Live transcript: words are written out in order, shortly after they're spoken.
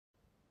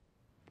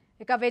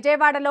ఇక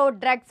విజయవాడలో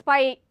డ్రగ్స్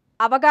పై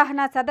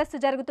అవగాహన సదస్సు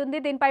జరుగుతుంది.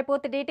 దీనిపై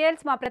పూర్తి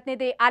డీటెయిల్స్ మా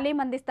ప్రతినిధి అలీం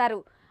అందిస్తారు.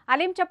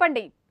 అలీం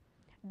చెప్పండి,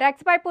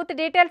 డ్రగ్స్ పై పూర్తి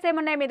డీటెయిల్స్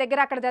ఏమున్నాయి మీ దగ్గర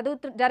అక్కడ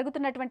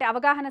జరుగుతున్నటువంటి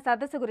అవగాహన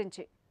సదస్సు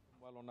గురించి?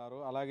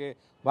 అలాగే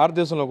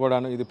భారతదేశంలో కూడా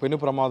ఇది పెను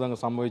ప్రమాదంగా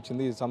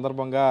సంభవించింది. ఈ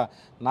సందర్భంగా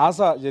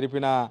నాసా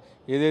జరిపిన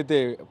ఏదైతే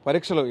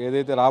పరీక్షలు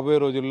ఏదైతే రాబోయే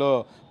రోజుల్లో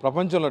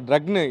ప్రపంచంలో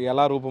డ్రగ్ని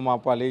ఎలా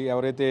రూపుమాపాలి,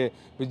 ఎవరైతే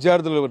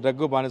విద్యార్థులు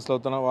డ్రగ్ బానిసలు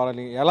అవుతున్నారో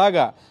వాళ్ళని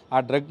ఎలాగా ఆ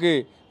డ్రగ్కి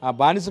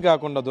బానిస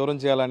కాకుండా దూరం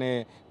చేయాలనే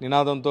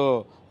నినాదంతో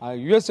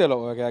యుఎస్ఏలో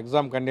ఒక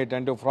ఎగ్జామ్ కండక్ట్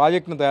అంటే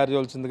ప్రాజెక్ట్ను తయారు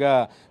చేయాల్సిందిగా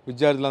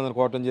విద్యార్థులందరూ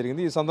కోవటం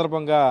జరిగింది. ఈ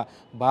సందర్భంగా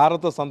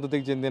భారత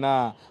సంతతికి చెందిన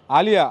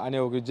ఆలియా అనే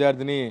ఒక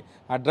విద్యార్థిని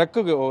ఆ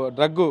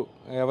డ్రగ్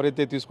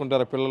ఎవరైతే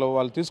తీసుకుంటారో పిల్లలు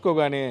వాళ్ళు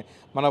తీసుకోగానే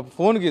మన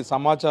ఫోన్కి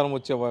సమాచారం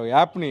వచ్చే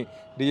యాప్ని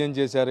డిజైన్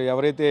చేశారు.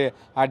 ఎవరైతే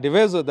ఆ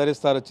డివైస్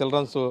ధరిస్తారో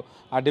చిల్డ్రన్స్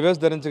ఆ డివైస్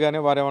ధరించగానే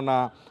వారు ఏమన్నా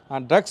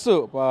డ్రగ్స్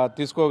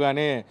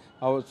తీసుకోగానే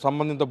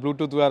సంబంధిత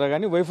బ్లూటూత్ ద్వారా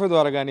కానీ వైఫై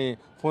ద్వారా కానీ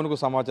ఫోన్కు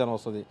సమాచారం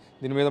వస్తుంది.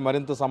 దీని మీద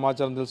మరింత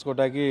సమాచారం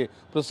తెలుసుకోవడానికి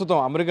ప్రస్తుతం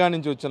అమెరికా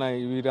నుంచి వచ్చిన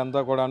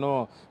వీరంతా కూడాను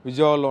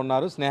విజయవాడలో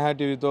ఉన్నారు.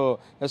 SnehaTVతో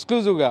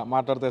ఎక్స్క్లూజివ్గా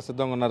మాట్లాడితే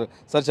సిద్ధంగా ఉన్నారు.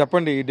 సార్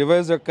చెప్పండి, ఈ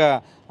డివైస్ యొక్క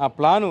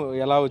ప్లాను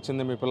ఎలా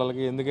వచ్చింది మీ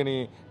పిల్లలకి, ఎందుకని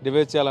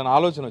డివైస్ చేయాలని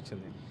ఆలోచన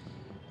వచ్చింది?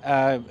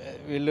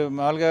 వీళ్ళు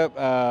మామూలుగా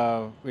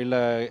వీళ్ళ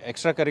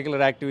ఎక్స్ట్రా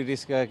కరిక్యులర్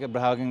యాక్టివిటీస్గా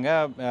భాగంగా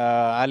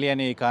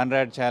ఆలియాని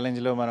కాన్రాడ్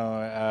ఛాలెంజ్లో మనం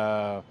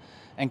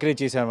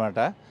ఎంకరేజ్ చేసామన్నమాట.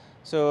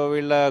 సో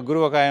వీళ్ళ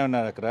గురువు ఒక ఆయన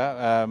ఉన్నారు అక్కడ,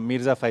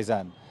 మీర్జా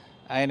ఫైజాన్.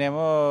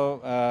 ఆయనేమో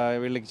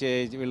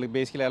వీళ్ళకి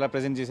బేసికలీ ఎలా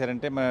ప్రజెంట్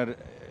చేశారంటే మన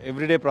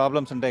ఎవ్రీడే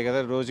ప్రాబ్లమ్స్ ఉంటాయి కదా,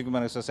 రోజుకి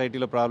మన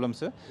సొసైటీలో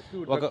ప్రాబ్లమ్స్,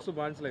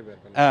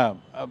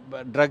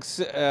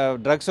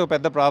 డ్రగ్స్ ఒక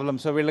పెద్ద ప్రాబ్లమ్.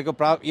 సో వీళ్ళకి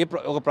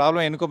ఒక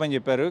ప్రాబ్లం ఎన్నుకోమని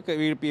చెప్పారు.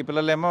 ఈ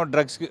పిల్లలేమో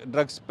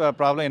డ్రగ్స్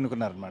ప్రాబ్లం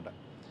ఎన్నుకున్నారనమాట.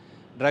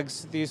 డ్రగ్స్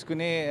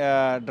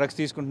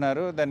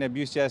తీసుకుంటున్నారు, దాన్ని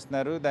అబ్యూస్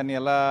చేస్తున్నారు, దాన్ని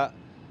ఎలా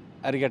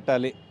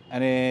అరికట్టాలి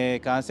అనే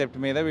కాన్సెప్ట్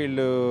మీద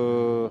వీళ్ళు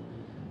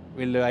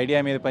ఐడియా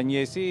మీద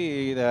పనిచేసి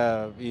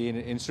ఈ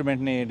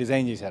ఇన్స్ట్రుమెంట్ని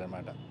డిజైన్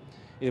చేశారనమాట.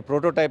 ఇది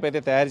ప్రోటోటైప్ అయితే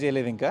తయారు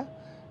చేయలేదు ఇంకా.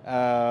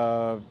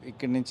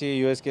 ఇక్కడి నుంచి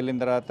యూఎస్కి వెళ్ళిన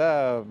తర్వాత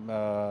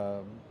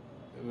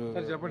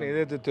చెప్పండి,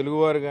 ఏదైతే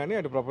తెలుగువారు కానీ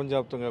అటు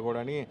ప్రపంచవ్యాప్తంగా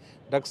కూడా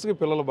డ్రగ్స్కి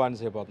పిల్లలు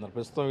బానిస అయిపోతున్నారు.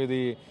 ప్రస్తుతం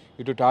ఇది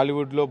ఇటు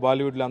టాలీవుడ్లో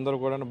బాలీవుడ్లో అందరూ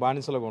కూడా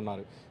బానిసలుగా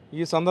ఉన్నారు.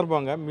 ఈ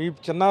సందర్భంగా మీ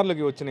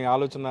చిన్నారులకి వచ్చిన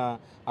ఆలోచన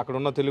అక్కడ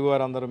ఉన్న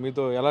తెలుగువారు అందరూ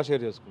మీతో ఎలా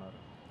షేర్ చేసుకున్నారు?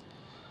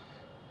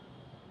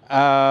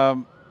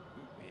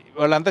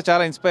 వాళ్ళంతా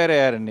చాలా ఇన్స్పైర్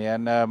అయ్యారండి.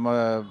 అండ్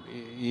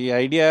ఈ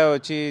ఐడియా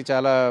వచ్చి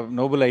చాలా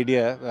నోబుల్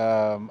ఐడియా.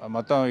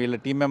 మొత్తం వీళ్ళ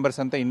టీం మెంబర్స్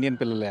అంతా ఇండియన్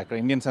పిల్లలే, అక్కడ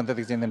ఇండియన్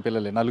సంతతికి చెందిన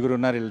పిల్లలే, 4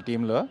 ఉన్నారు వీళ్ళ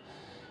టీంలో.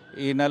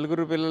 ఈ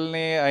 4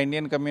 పిల్లల్ని ఆ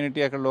ఇండియన్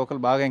కమ్యూనిటీ అక్కడ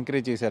లోకల్ బాగా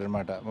ఎంకరేజ్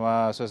చేశారనమాట.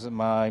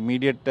 మా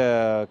ఇమీడియట్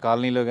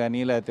కాలనీలో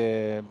కానీ లేకపోతే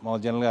మా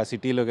జనరల్గా ఆ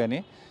సిటీలో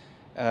కానీ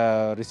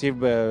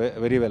రిసీవ్డ్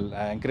వెరీ వెల్.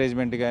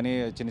 ఎంకరేజ్మెంట్ కానీ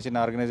చిన్న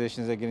చిన్న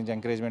ఆర్గనైజేషన్స్ దగ్గర నుంచి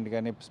ఎంకరేజ్మెంట్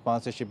కానీ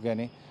స్పాన్సర్షిప్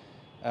కానీ.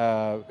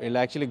 వీళ్ళు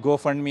యాక్చువల్లీ గో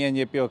ఫండ్ మీ అని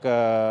చెప్పి ఒక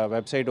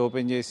వెబ్సైట్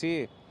ఓపెన్ చేసి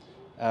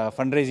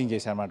ఫండ్ రైజింగ్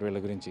చేశారు అన్నమాట వీళ్ళ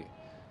गुరించి.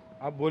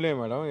 आप बोले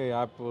मैडम, ये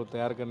ऐप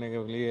तैयार करने के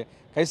लिए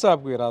कैसा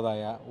आपको इरादा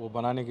आया? वो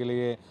बनाने के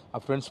लिए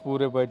आप फ्रेंड्स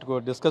पूरे बैठ को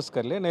डिस्कस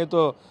कर ले, नहीं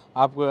तो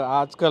आपको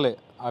आजकल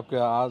आपके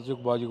आजू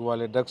बाजू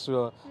वाले ड्रग्स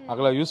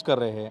अगला यूज़ कर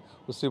रहे हैं,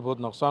 उससे बहुत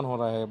नुकसान हो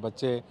रहा है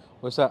बच्चे,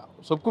 वैसा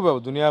सबको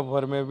दुनिया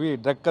भर में भी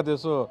ड्रग का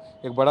देशो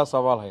एक बड़ा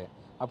सवाल है.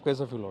 आप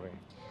कैसा फील हो रहे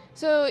हैं?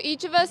 So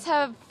each of us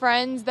have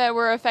friends that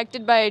were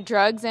affected by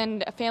drugs and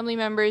family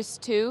members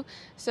too.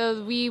 So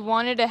we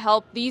wanted to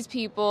help these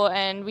people,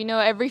 and we know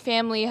every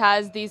family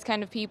has these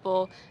kind of people.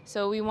 So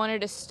we wanted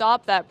to stop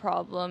that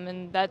problem, and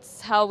that's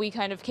how we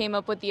kind of came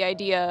up with the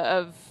idea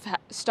of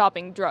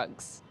stopping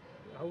drugs.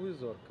 How is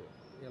work?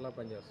 Yella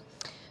panjas.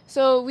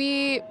 So we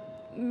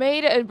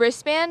made a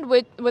wristband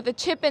with a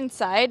chip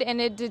inside, and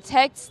it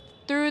detects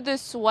through the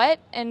sweat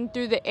and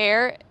through the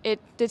air, it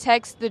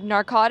detects the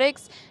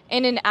narcotics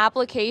in an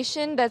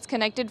application that's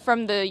connected from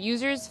the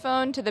user's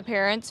phone to the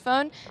parent's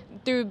phone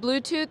through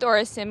Bluetooth or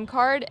a SIM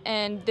card,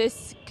 and this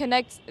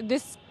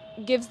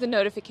gives the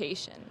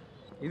notification.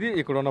 ఇది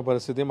ఇక్కడ ఉన్న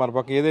పరిస్థితి.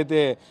 మరోపక్క ఏదైతే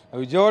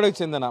విజయవాడకు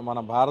చెందిన మన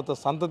భారత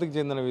సంతతికి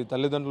చెందిన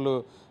తల్లిదండ్రులు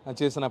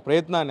చేసిన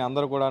ప్రయత్నాన్ని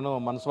అందరూ కూడాను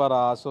మనస్వారా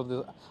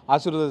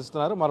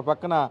ఆశీర్వదిస్తున్నారు.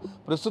 మరోపక్కన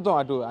ప్రస్తుతం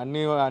అటు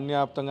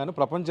అన్యాప్తంగాను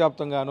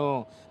ప్రపంచవ్యాప్తంగాను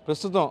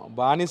ప్రస్తుతం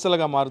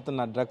బానిసలుగా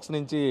మారుతున్న డ్రగ్స్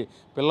నుంచి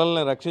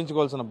పిల్లల్ని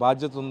రక్షించుకోవాల్సిన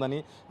బాధ్యత ఉందని,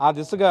 ఆ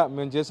దిశగా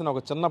మేము చేసిన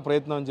ఒక చిన్న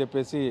ప్రయత్నం అని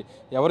చెప్పేసి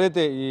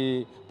ఎవరైతే ఈ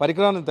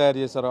పరికరాన్ని తయారు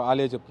చేశారో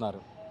ఆలియా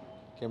చెప్తున్నారు.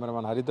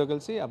 కెమెరామెన్ హరితో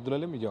కలిసి అబ్దుల్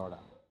అలీం, విజయవాడ.